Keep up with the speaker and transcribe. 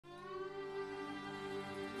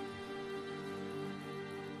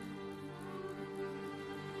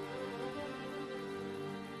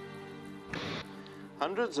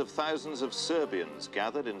Hundreds of thousands of Serbians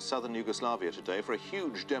gathered in southern Yugoslavia today for a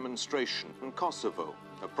huge demonstration in Kosovo,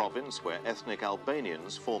 a province where ethnic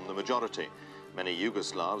Albanians form the majority. Many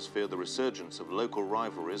Yugoslavs fear the resurgence of local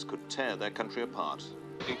rivalries could tear their country apart.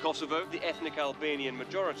 In Kosovo, the ethnic Albanian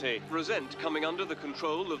majority resent coming under the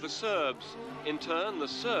control of the Serbs. In turn, the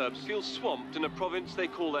Serbs feel swamped in a province they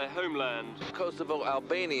call their homeland. Kosovo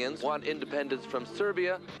Albanians want independence from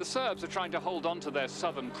Serbia. The Serbs are trying to hold on to their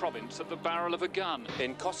southern province at the barrel of a gun.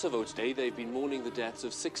 In Kosovo today, they've been mourning the deaths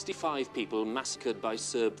of 65 people massacred by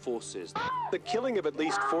Serb forces. The killing of at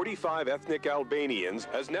least 45 ethnic Albanians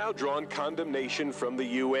has now drawn condemnation from the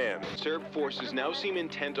UN. Serb forces now seem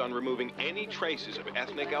intent on removing any traces of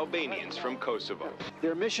ethnic Albanians from Kosovo.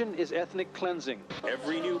 Their mission is ethnic cleansing.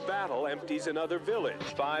 Every new battle empties another village.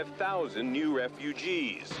 5,000 new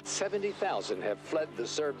refugees. 70,000 have fled the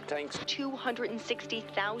Serb tanks.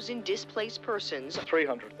 260,000 displaced persons.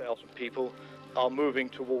 300,000 people are moving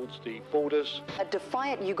towards the borders. A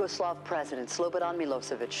defiant Yugoslav president, Slobodan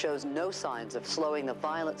Milosevic, shows no signs of slowing the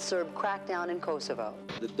violent Serb crackdown in Kosovo.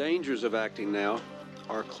 The dangers of acting now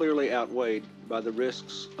are clearly outweighed by the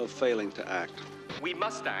risks of failing to act. We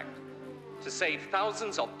must act to save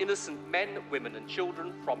thousands of innocent men, women and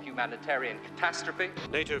children from humanitarian catastrophe.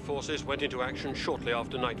 NATO forces went into action shortly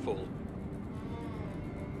after nightfall.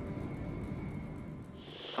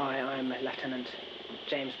 Hi, I'm Lieutenant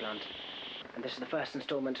James Blunt, and this is the first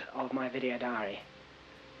installment of my video diary.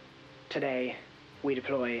 Today, we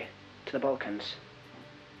deploy to the Balkans.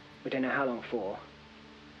 We don't know how long for,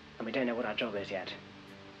 and we don't know what our job is yet,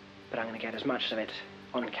 but I'm going to get as much of it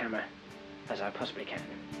on camera as I possibly can.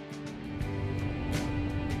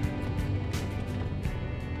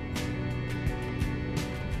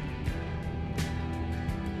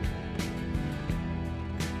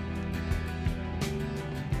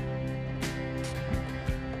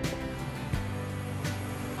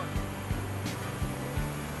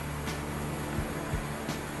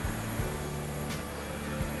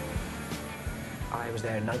 I was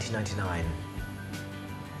there in 1999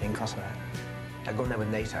 in Kosovo. I'd gone there with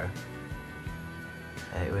NATO.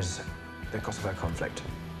 It was the Kosovo conflict.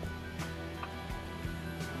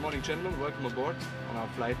 Good morning, gentlemen. Welcome aboard on our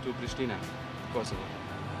flight to Pristina, Kosovo.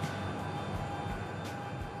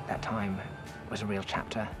 That time was a real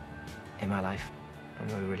chapter in my life,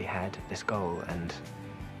 and we really had this goal, and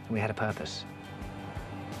we had a purpose.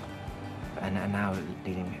 And now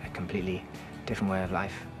leading a completely different way of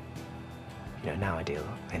life. You know, now I deal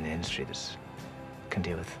in an industry that can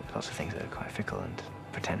deal with lots of things that are quite fickle and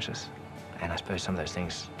pretentious. And I suppose some of those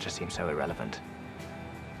things just seem so irrelevant.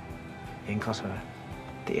 In Kosovo,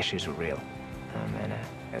 the issues were real. And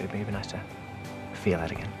it would be nice to feel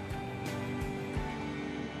that again.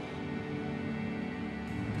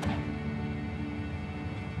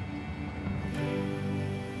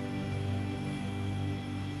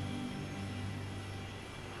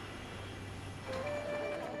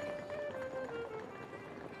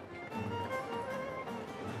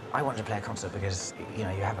 I wanted to play a concert because, you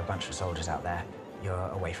know, you have a bunch of soldiers out there. You're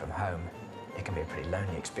away from home. It can be a pretty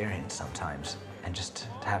lonely experience sometimes. And just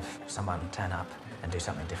to have someone turn up and do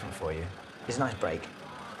something different for you is a nice break.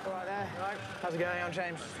 All right there. All right. How's it going? I'm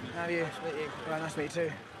James. How are you? Nice to meet you. All right, nice to meet you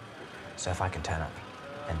too. So if I can turn up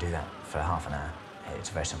and do that for half an hour, it's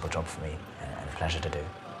a very simple job for me and a pleasure to do.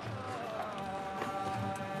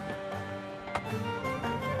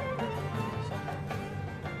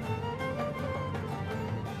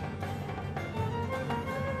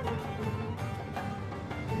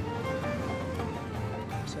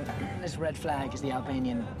 This red flag is the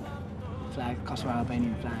Albanian flag, Kosovo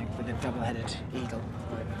Albanian flag, with a double-headed eagle.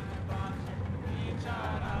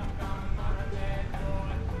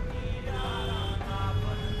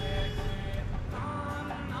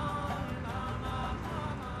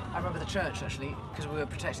 I remember the church, actually, because we were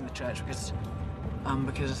protecting the church, because I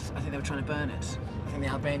think they were trying to burn it. I think the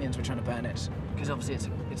Albanians were trying to burn it, because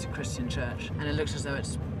obviously it's a Christian church, and it looks as though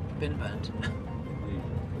it's been burnt.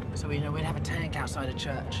 So, you know, we'd have a tank outside a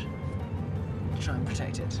church to try and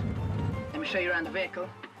protect it. Let me show you around the vehicle.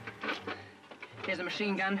 Here's a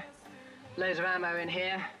machine gun, loads of ammo in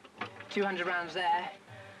here, 200 rounds there,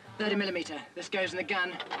 30mm. This goes in the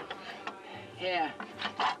gun here.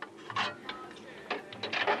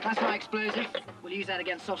 That's my explosive. We'll use that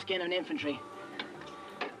against soft skin and infantry.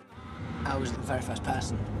 I was the very first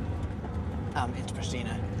person into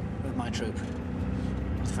Pristina with my troop.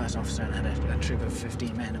 I was the first officer and had a troop of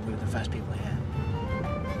 15 men, and we were the first people here.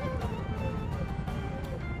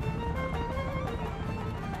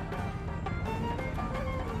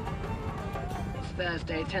 It's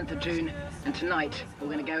Thursday, 10th of June, and tonight we're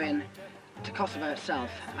going to go in to Kosovo itself.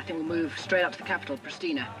 I think we'll move straight up to the capital,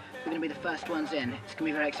 Pristina. We're going to be the first ones in. It's going to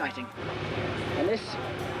be very exciting. And this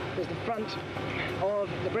is the front of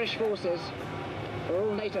the British forces, or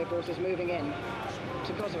all NATO forces moving in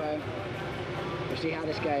to Kosovo. We'll see how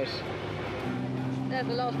this goes. There's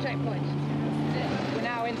the last checkpoint. We're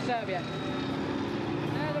now in Serbia.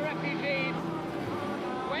 There are the refugees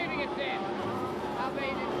waving us in.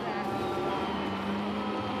 Albanians there.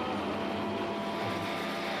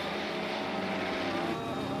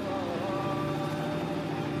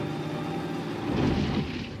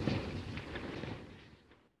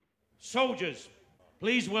 Soldiers,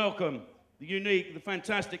 please welcome the unique, the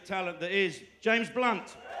fantastic talent that is James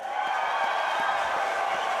Blunt.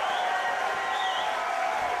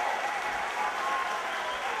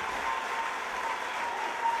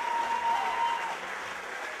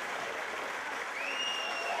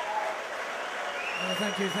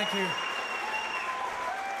 Thank you, thank you.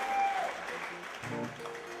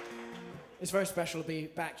 It's very special to be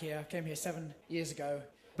back here. I came here 7 years ago.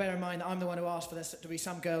 Bear in mind that I'm the one who asked for there to be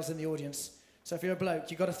some girls in the audience. So if you're a bloke,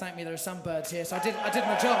 you've got to thank me there are some birds here. So I did my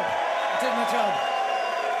job. I did my job.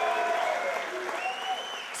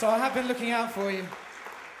 So I have been looking out for you.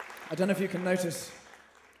 I don't know if you can notice.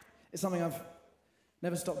 It's something I've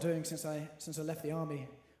never stopped doing since I left the army.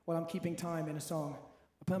 While I'm keeping time in a song,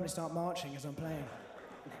 I permanently start marching as I'm playing.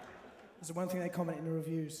 That's the one thing they comment in the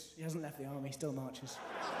reviews. He hasn't left the army, he still marches.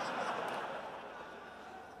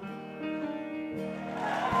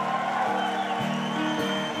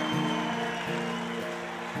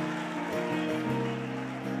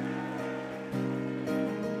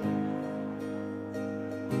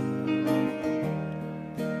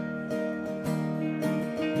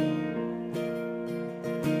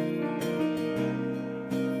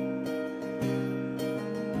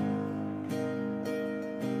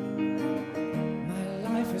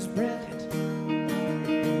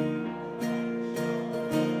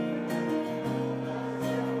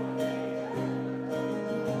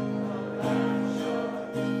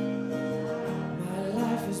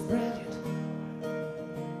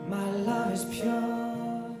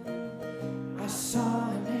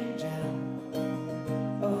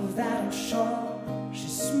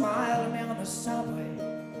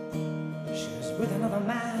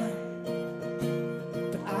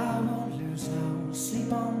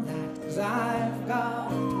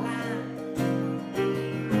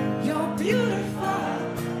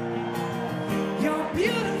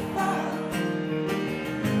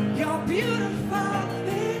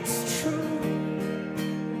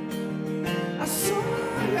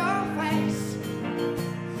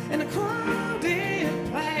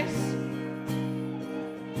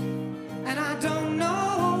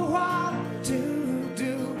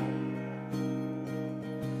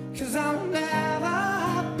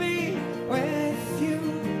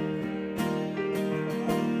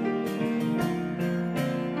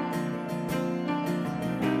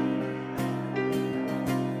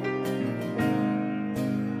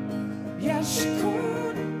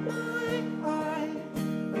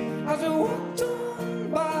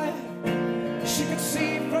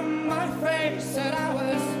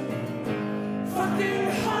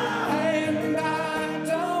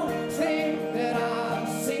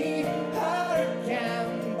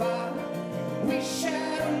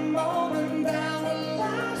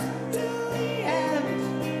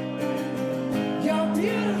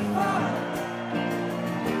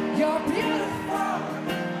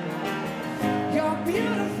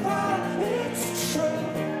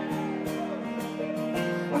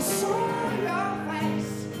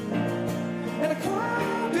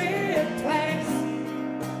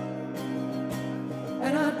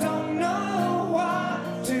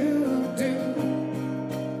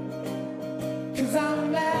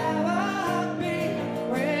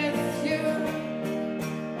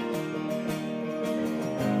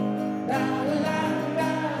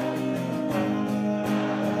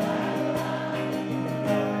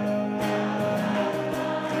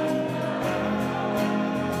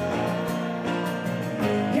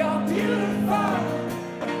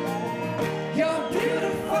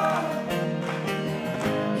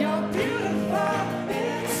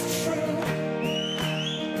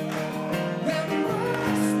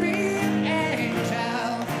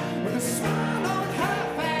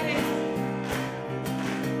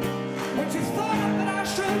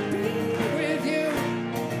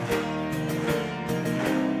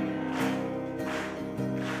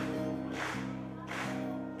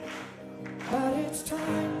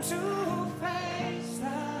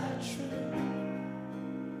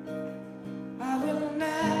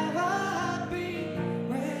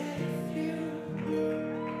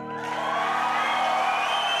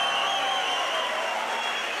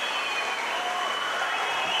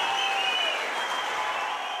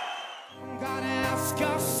 ask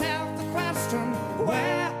yourself.